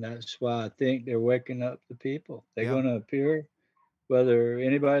lot. And that's why I think they're waking up the people. They're Yeah. going to appear, whether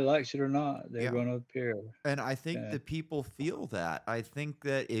anybody likes it or not. They're Yeah. going to appear. And I think And that people feel that. I think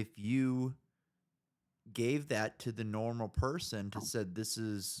that if you gave that to the normal person to said this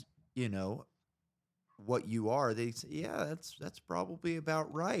is, you know, what you are, they say, yeah, that's probably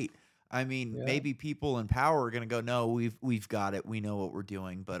about right. I mean, yeah, maybe people in power are going to go, no, we've got it, we know what we're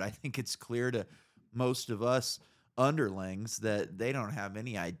doing. But I think it's clear to most of us underlings that they don't have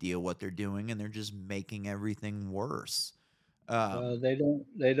any idea what they're doing, and they're just making everything worse. well, Um,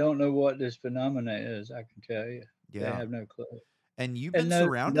 they don't know what this phenomena is. I can tell you, they yeah, have no clue, and you've and been no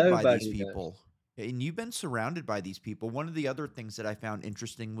surrounded by these nobody does. people. And you've been surrounded by these people. One of the other things that I found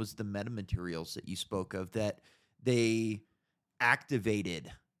interesting was the metamaterials that you spoke of, that they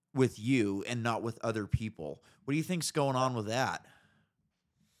activated with you and not with other people. What do you think's going on with that?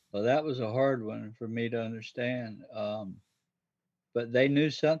 Well, that was a hard one for me to understand. But they knew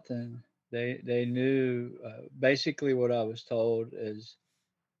something. They knew basically what I was told is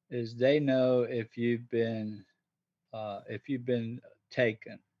they know if you've been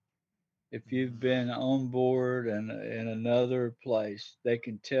taken, if you've Mhm. been on board and in another place, they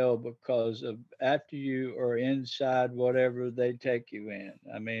can tell because of after you are inside whatever they take you in.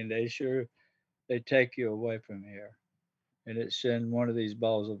 I mean, they take you away from here, and it's in one of these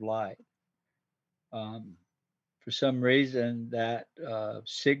balls of light. Um, for some reason, that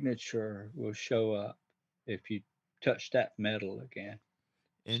signature will show up if you touch that metal again,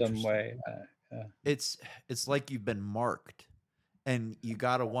 some Interesting. way. It's it's like you've been marked, and you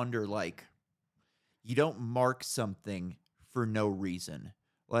got to wonder, like, you don't mark something for no reason.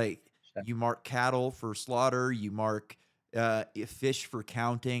 Like, So, you mark cattle for slaughter, you mark fish for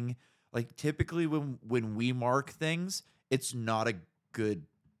counting. Like, typically when we mark things, it's not a good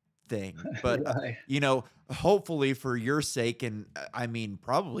thing. But right. hopefully for your sake, and I mean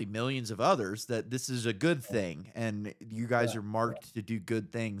probably millions of others, that this is a good thing, and you guys Yeah. are marked to do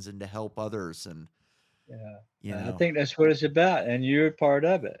good things and to help others, and Yeah. you I know. think that's what it's about, and you're part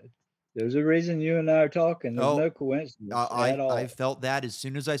of it. There's a reason you and I are talking. There's Oh, no coincidence at I all. felt that as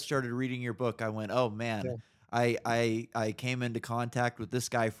soon as I started reading your book. I went, "Oh Yeah. man, I came into contact with this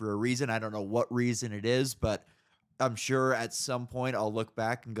guy for a reason. I don't know what reason it is, but I'm sure at some point I'll look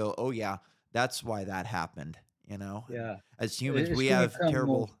back and go, "Oh yeah, that's why that happened." And Yeah. as humans, It's going to come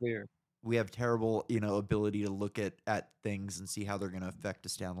more clear. we have terrible, ability to look at things and see how they're going to affect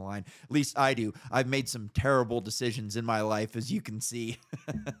us down the line. At least I do. I've made some terrible decisions in my life, as you can see.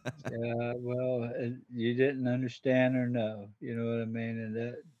 Yeah. Well, you didn't understand or know. You know what I mean?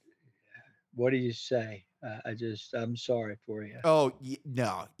 And what do you say? I'm sorry for you. Oh,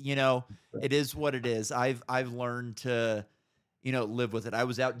 no, it is what it is. I've learned to, live with it. I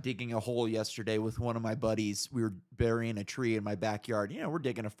was out digging a hole yesterday with one of my buddies. We were burying a tree in my backyard. We're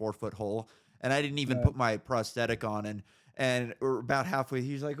digging a 4-foot hole, and I didn't even Right. put my prosthetic on. And we're about halfway.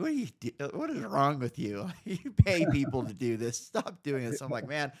 He's like, What is wrong with you? You pay people to do this. Stop doing this." I'm like,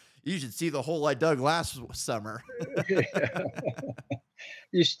 "Man, you should see the hole I dug last summer."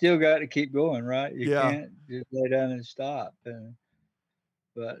 You still got to keep going, right? You Yeah. can't just lay down and stop.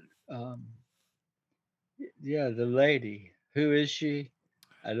 But um, yeah, the lady, who is she?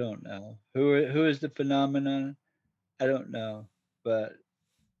 I don't know. Who is the phenomenon? I don't know. But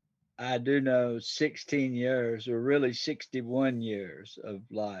I do know 16 years, or really 61 years of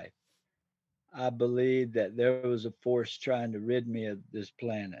life. I believe that there was a force trying to rid me of this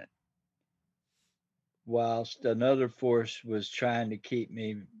planet, whilst another force was trying to keep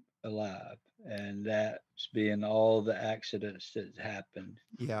me alive. And that's being all the accidents that happened.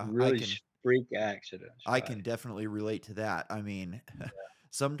 Yeah, Really freak accidents, I can right? definitely relate to that. I mean,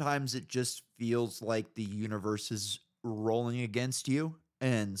 sometimes it just feels like the universe is rolling against you,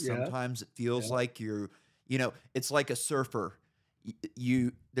 and Yeah, sometimes it feels yeah, like it's like a surfer.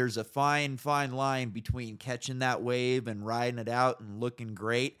 There's a fine, fine line between catching that wave and riding it out and looking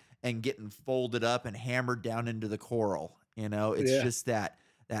great and getting folded up and hammered down into the coral. It's yeah, just that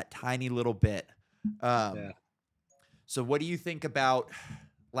tiny little bit. yeah. Um, so what do you think about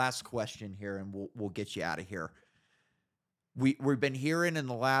last question here, and we'll get you out of here. We've been hearing in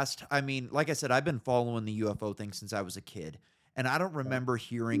the last, I mean, like I said, I've been following the UFO thing since I was a kid, and I don't Right. remember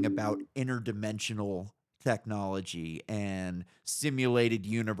hearing about interdimensional technology and simulated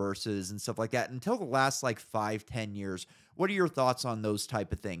universes and stuff like that until the last like 5-10 years. What are your thoughts on those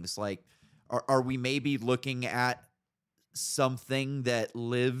type of things? Like, are we maybe looking at something that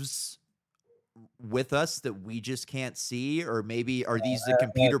lives with us that we just can't see? Or maybe are these the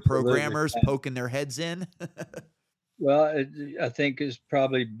computer Absolutely. programmers poking their heads in? Well, I think it's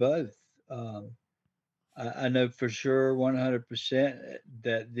probably both. Um, I know for sure 100%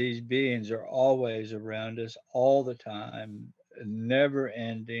 that these beings are always around us all the time, never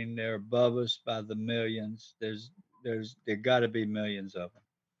ending. They're above us by the millions. There got to be millions of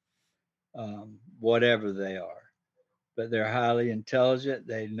them, whatever they are. But they're highly intelligent.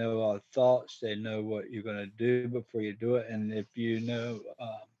 They know our thoughts. They know what you're going to do before you do it. And if you know,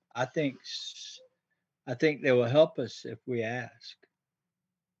 I think I think they will help us if we ask.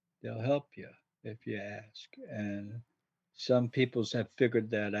 They'll help you if you ask. And some peoples have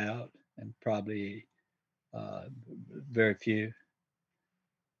figured that out, and probably very few.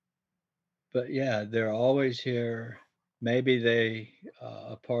 But yeah, they're always here. Maybe they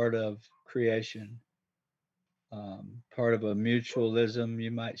a part of creation, part of a mutualism,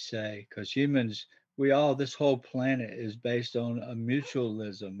 you might say, because humans, we all, this whole planet is based on a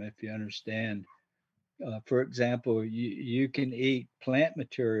mutualism, if you understand. For example, you can eat plant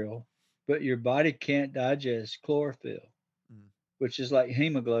material, but your body can't digest chlorophyll, Mm. which is like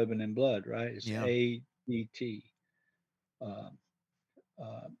hemoglobin in blood, right? It's Yeah. ADT. Um,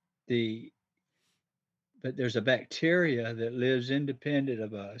 uh, the but there's a bacteria that lives independent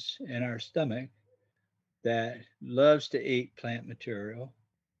of us in our stomach that loves to eat plant material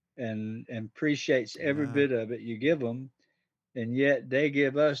and appreciates every Yeah. bit of it you give them, and yet they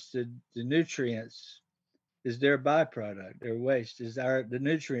give us the nutrients is their byproduct. Their waste is the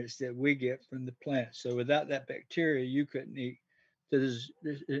nutrients that we get from the plant. So without that bacteria, you couldn't eat. So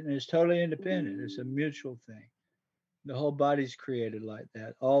it's totally independent. It's a mutual thing. The whole body's created like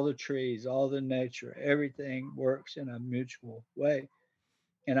that. All the trees, all the nature, everything works in a mutual way.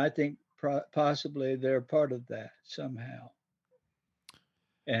 And I think possibly they're part of that somehow.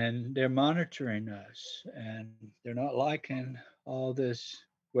 And they're monitoring us, and they're not liking all this.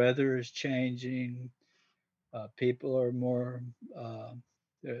 Weather is changing. People are more.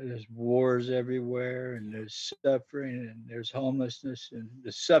 There's wars everywhere, and there's suffering, and there's homelessness, and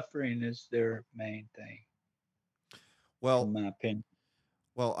the suffering is their main thing, in Well, my opinion.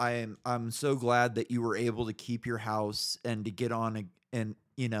 well, I'm so glad that you were able to keep your house and to get on and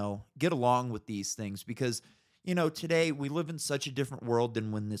get along with these things because today we live in such a different world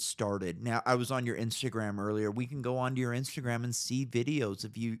than when this started. Now, I was on your Instagram earlier. We can go onto your Instagram and see videos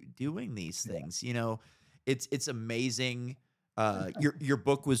of you doing these Yeah. things. It's amazing. Your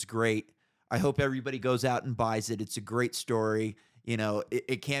book was great. I hope everybody goes out and buys it. It's a great story.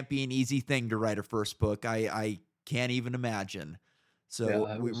 It can't be an easy thing to write a first book. I can't even imagine. So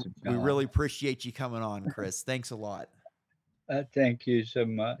Yeah, it we was a we really job. appreciate you coming on, Chris. Thanks a lot. Thank you so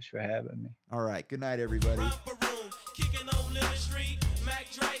much for having me. All right. Good night, everybody.